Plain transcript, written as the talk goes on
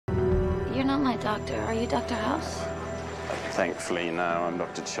not my doctor. Are you Dr. House? Thankfully, no, I'm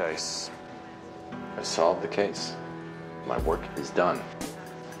Dr. Chase. I solved the case. My work is done.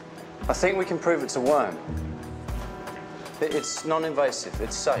 I think we can prove it's a worm. It's non-invasive,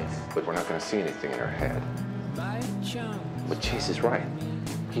 it's safe. But we're not going to see anything in her head. But Chase is right.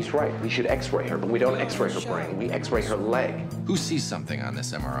 He's right. We should x-ray her, but we don't x-ray her brain. We x-ray her leg. Who sees something on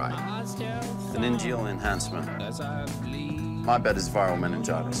this MRI? Meningeal enhancement. My bet is viral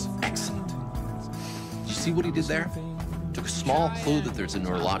meningitis. Excellent. Did you see what he did there? Took a small clue that there's a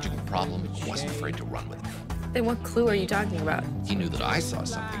neurological problem and wasn't afraid to run with it. Then what clue are you talking about? He knew that I saw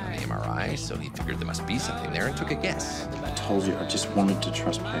something on the MRI, so he figured there must be something there and took a guess. I told you, I just wanted to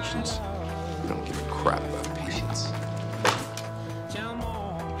trust patients. We don't give a crap about patients.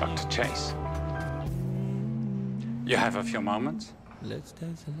 Dr. Chase, you have a few moments?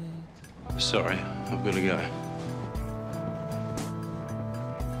 Sorry, I've got to go.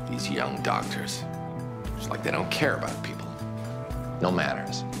 These young doctors, it's like they don't care about people. No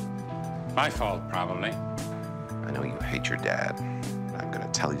manners. My fault, probably. I know you hate your dad. I'm gonna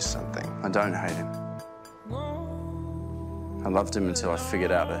tell you something. I don't hate him. I loved him until I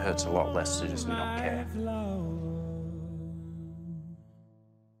figured out it hurts a lot less to just not care.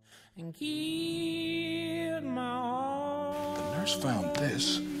 The nurse found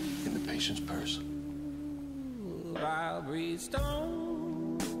this in the patient's purse.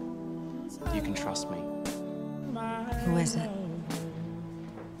 You can trust me. Who is it?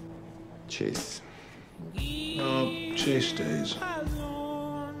 Chase. No, Chase stays.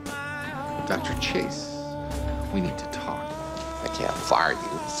 Dr. Chase, we need to talk. I can't fire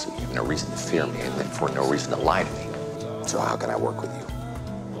you, so you have no reason to fear me, and therefore no reason to lie to me. So how can I work with you?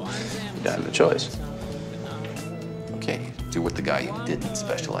 You don't have a choice. Okay, do what the guy who didn't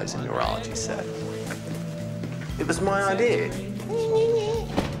specialize in neurology said. It was my idea.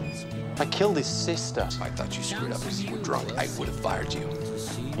 I killed his sister. I thought you screwed up because you were drunk. I would have fired you.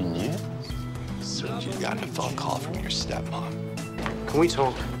 You knew? As soon as you'd gotten a phone call from your stepmom. Can we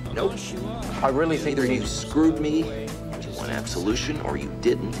talk? Nope. I really think Either you screwed me, you want absolution, or you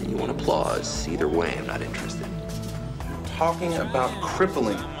didn't, and you want applause. Either way, I'm not interested. talking about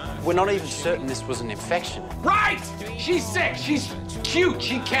crippling. We're not even certain this was an infection. Right! She's sick. She's cute.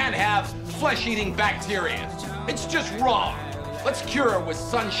 She can't have flesh-eating bacteria. It's just wrong. Let's cure her with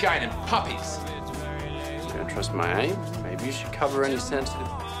sunshine and puppies. You don't trust my aim? Maybe you should cover any sensitive...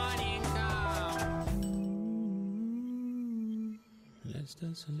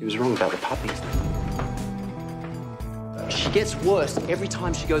 He was wrong about the puppies. She gets worse every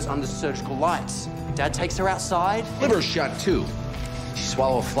time she goes under surgical lights. Dad takes her outside. Liver shot too. She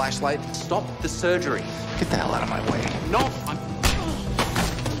swallow a flashlight. Stop the surgery. Get the hell out of my way. No, I'm...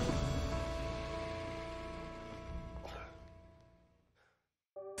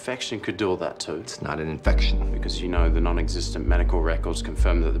 Infection could do all that too. It's not an infection. Because you know the non-existent medical records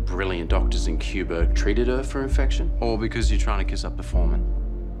confirm that the brilliant doctors in Cuba treated her for infection? Or because you're trying to kiss up the foreman?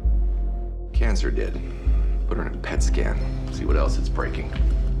 Cancer did. Put her in a PET scan. See what else it's breaking.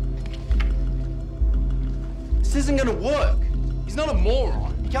 This isn't gonna work. He's not a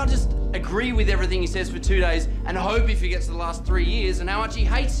moron. You can't just agree with everything he says for 2 days and hope he forgets the last 3 years and how much he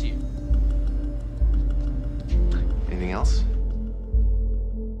hates you. Anything else?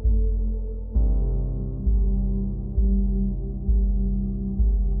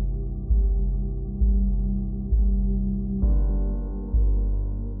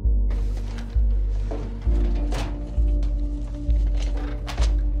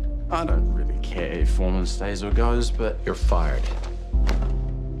 I don't really care if Foreman stays or goes, but... You're fired.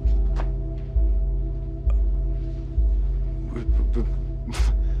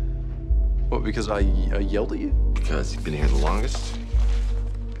 What, because I yelled at you? Because you've been here the longest.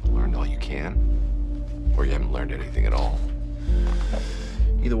 Learned all you can. Or you haven't learned anything at all.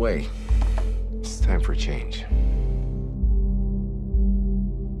 Either way, it's time for a change.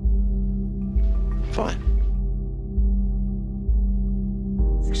 Fine.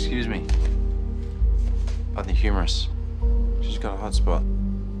 Excuse me. About the humerus. She's got a hot spot.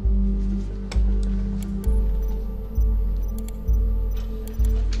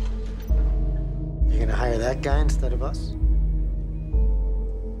 You gonna hire that guy instead of us?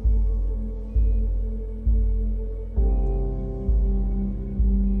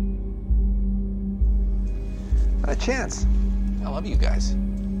 Not a chance. I love you guys.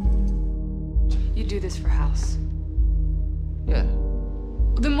 You do this for House. Yeah.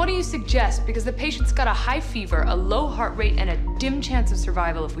 Then what do you suggest? Because the patient's got a high fever, a low heart rate, and a dim chance of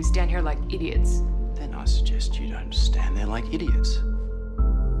survival if we stand here like idiots. Then I suggest you don't stand there like idiots.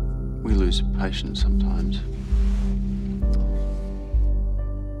 We lose a patient sometimes.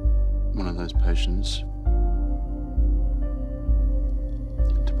 one of those patients.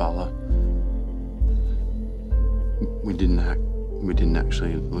 Tabala. We didn't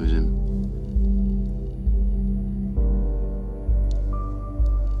actually lose him.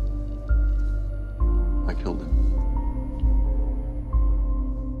 I killed him.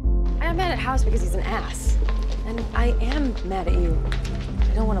 I'm mad at House because he's an ass. And I am mad at you.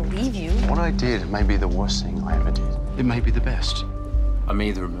 I don't want to leave you. What I did may be the worst thing I ever did. It may be the best. I'm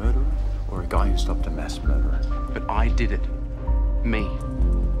either a murderer or a guy who stopped a mass murderer. But I did it. Me.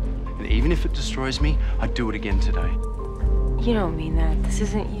 And even if it destroys me, I'd do it again today. You don't mean that. This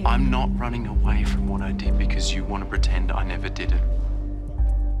isn't you. I'm not running away from what I did because you want to pretend I never did it.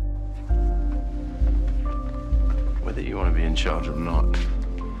 Whether you want to be in charge or not,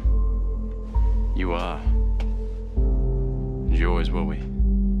 you are. And you always will be.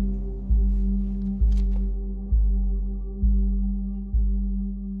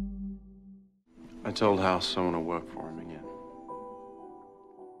 I told House I want to work for him again.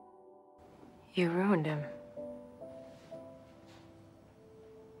 You ruined him.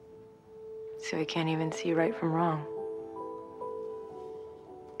 So he can't even see right from wrong.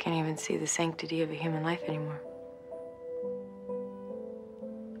 Can't even see the sanctity of a human life anymore.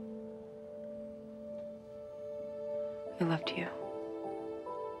 I loved you.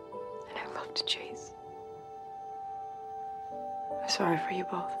 And I loved Chase. I'm sorry for you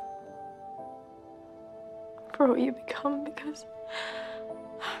both. For what you become, because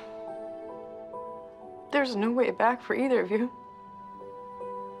there's no way back for either of you.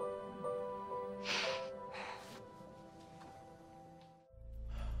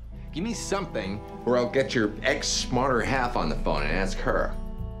 Give me something, or I'll get your ex-smarter half on the phone and ask her.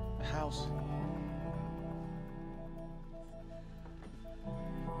 House.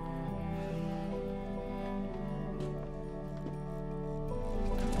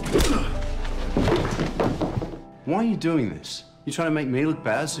 Why are you doing this? You trying to make me look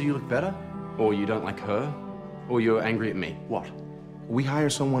bad so you look better? Or you don't like her? Or you're angry at me? What? We hire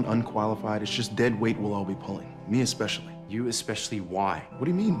someone unqualified. It's just dead weight we'll all be pulling. Me especially. You especially why? What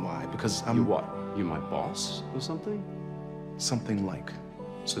do you mean why? Because I'm... You what? You my boss or something? Something like.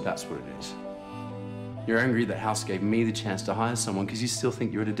 So that's what it is. You're angry that House gave me the chance to hire someone because you still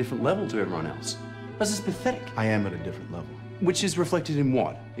think you're at a different level to everyone else. That's just pathetic. I am at a different level. Which is reflected in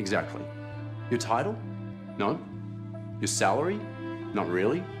what, exactly? Your title? No. Your salary? Not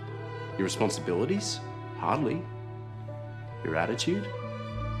really. Your responsibilities? Hardly. Your attitude?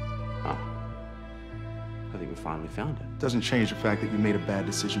 Ah. I think we finally found it. Doesn't change the fact that you made a bad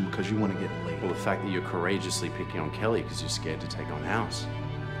decision because you want to get laid. Well, the fact that you're courageously picking on Kelly because you're scared to take on House.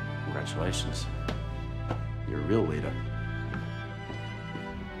 Congratulations. You're a real leader.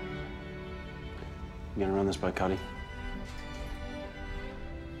 You gonna run this by Cuddy?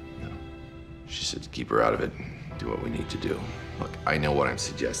 No. She said to keep her out of it, do what we need to do. Look, I know what I'm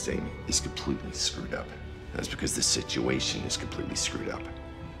suggesting is completely screwed up. That's because the situation is completely screwed up.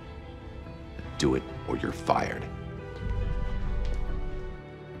 Do it or you're fired.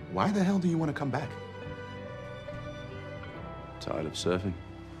 Why the hell do you want to come back? Tired of surfing.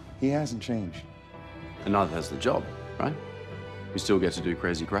 He hasn't changed. And neither has the job, right? We still get to do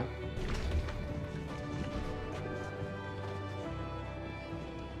crazy crap.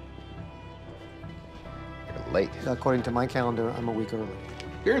 You're late. According to my calendar, I'm a week early.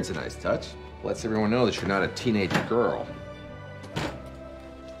 Beard's a nice touch. Lets everyone know that you're not a teenage girl.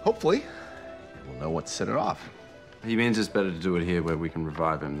 Hopefully, we'll know what set it off. He means it's better to do it here where we can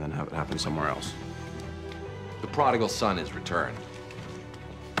revive him than have it happen somewhere else. The prodigal son is returned.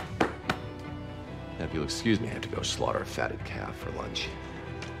 Now, if you'll excuse me, I have to go slaughter a fatted calf for lunch.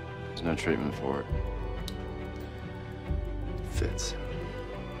 There's no treatment for it. Fits.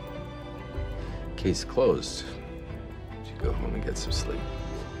 Case closed. You should go home and get some sleep.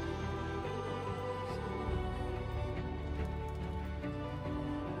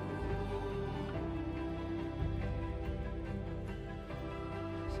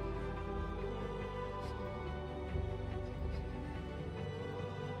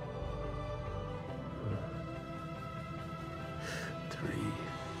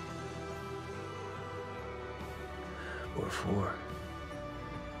 Or 4.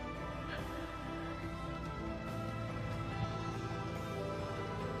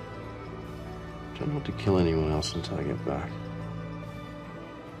 Try not to kill anyone else until I get back.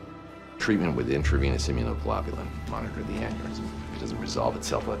 Treatment with intravenous immunoglobulin. Monitor the aneurysm. If it doesn't resolve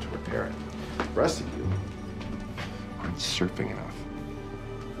itself, we'll have to repair it. The rest of you aren't surfing enough.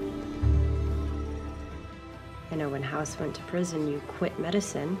 I know when House went to prison, you quit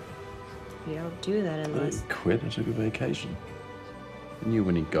medicine. You don't do that unless... I quit. I took a vacation. I knew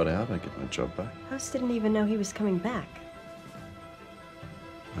when he got out, I'd get my job back. House didn't even know he was coming back.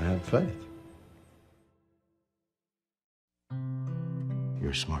 I had faith.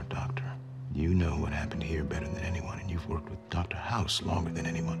 You're a smart doctor. You know what happened here better than anyone, and you've worked with Dr. House longer than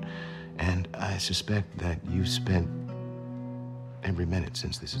anyone. And I suspect that you've spent every minute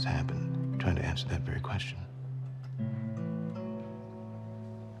since this has happened trying to answer that very question.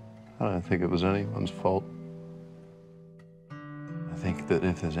 I don't think it was anyone's fault. I think that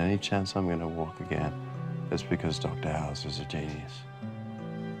if there's any chance I'm gonna walk again, it's because Dr. House is a genius.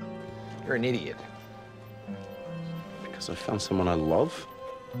 You're an idiot. Because I found someone I love?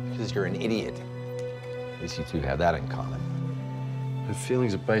 Because you're an idiot. At least you two have that in common. Her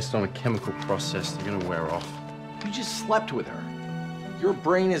feelings are based on a chemical process. They're gonna wear off. You just slept with her. Your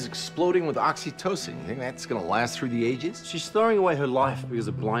brain is exploding with oxytocin. You think that's gonna last through the ages? She's throwing away her life because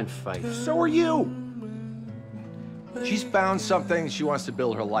of blind faith. So are you. She's found something she wants to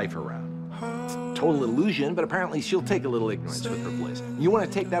build her life around. It's a total illusion, but apparently she'll take a little ignorance with her bliss. You want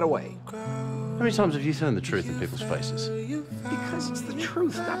to take that away? How many times have you thrown the truth in people's faces? Because it's the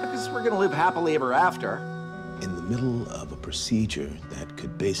truth, not because we're gonna live happily ever after. In the middle of a procedure that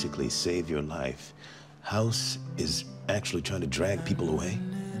could basically save your life, House is actually trying to drag people away?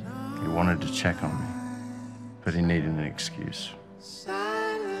 He wanted to check on me, but he needed an excuse.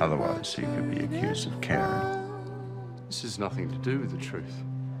 Otherwise, he could be accused of caring. This has nothing to do with the truth.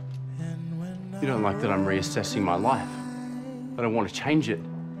 You don't like that I'm reassessing my life. I don't want to change it,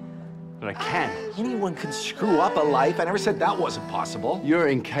 but I can. Anyone can screw up a life. I never said that wasn't possible. You're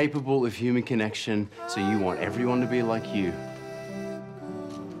incapable of human connection, so you want everyone to be like you.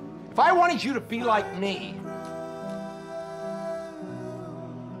 If I wanted you to be like me,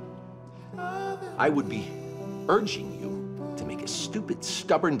 I would be urging you to make a stupid,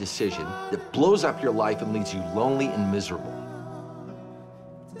 stubborn decision that blows up your life and leaves you lonely and miserable.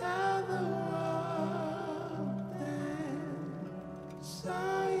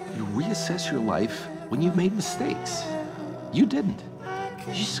 You reassess your life when you've made mistakes. You didn't.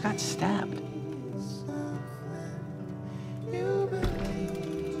 You just got stabbed.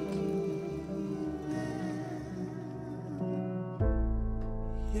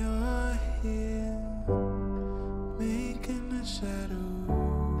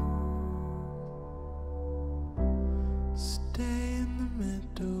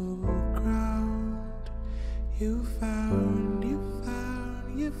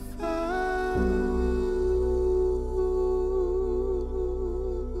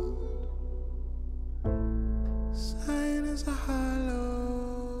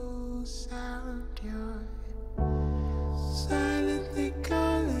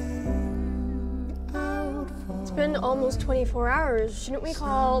 It's been almost 24 hours. Shouldn't we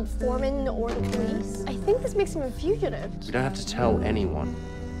call Foreman or the police? I think this makes him a fugitive. We don't have to tell anyone.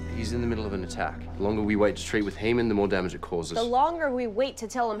 He's in the middle of an attack. The longer we wait to treat with Heyman, the more damage it causes. The longer we wait to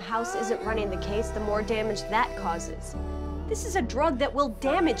tell him House isn't running the case, the more damage that causes. This is a drug that will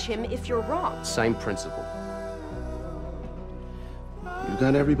damage him if you're wrong. Same principle. You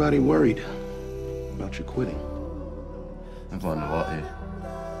got everybody worried about you quitting. I've learned a lot here.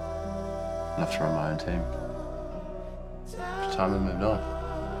 Enough to run my own team. It's time I moved on.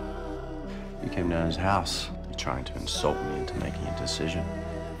 You came down his house. You're trying to insult me into making a decision.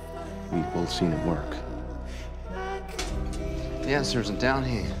 We've both seen it work. The answer isn't down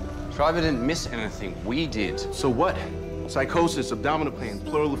here. Shriver didn't miss anything. We did. So what? Psychosis, abdominal pain,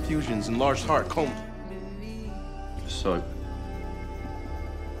 pleural effusions, enlarged heart, coma. Soap.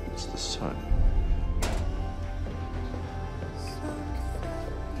 It's the soap.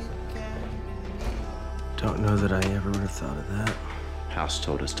 Don't know that I ever would have thought of that. House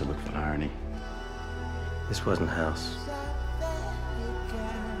told us to look for irony. This wasn't House.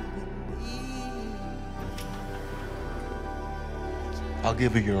 I'll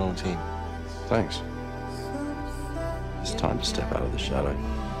give you your own team. Thanks. It's time to step out of the shadow.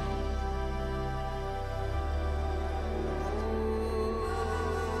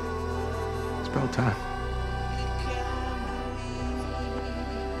 It's about time.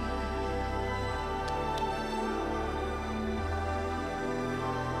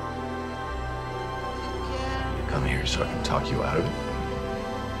 You come here so I can talk you out of it?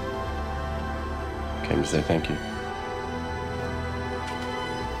 Came to say thank you.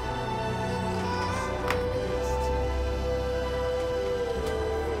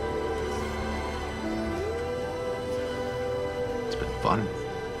 Fun?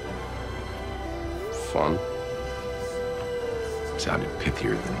 Fun? Sounded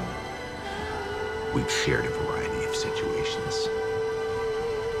pithier than we've shared a variety of situations.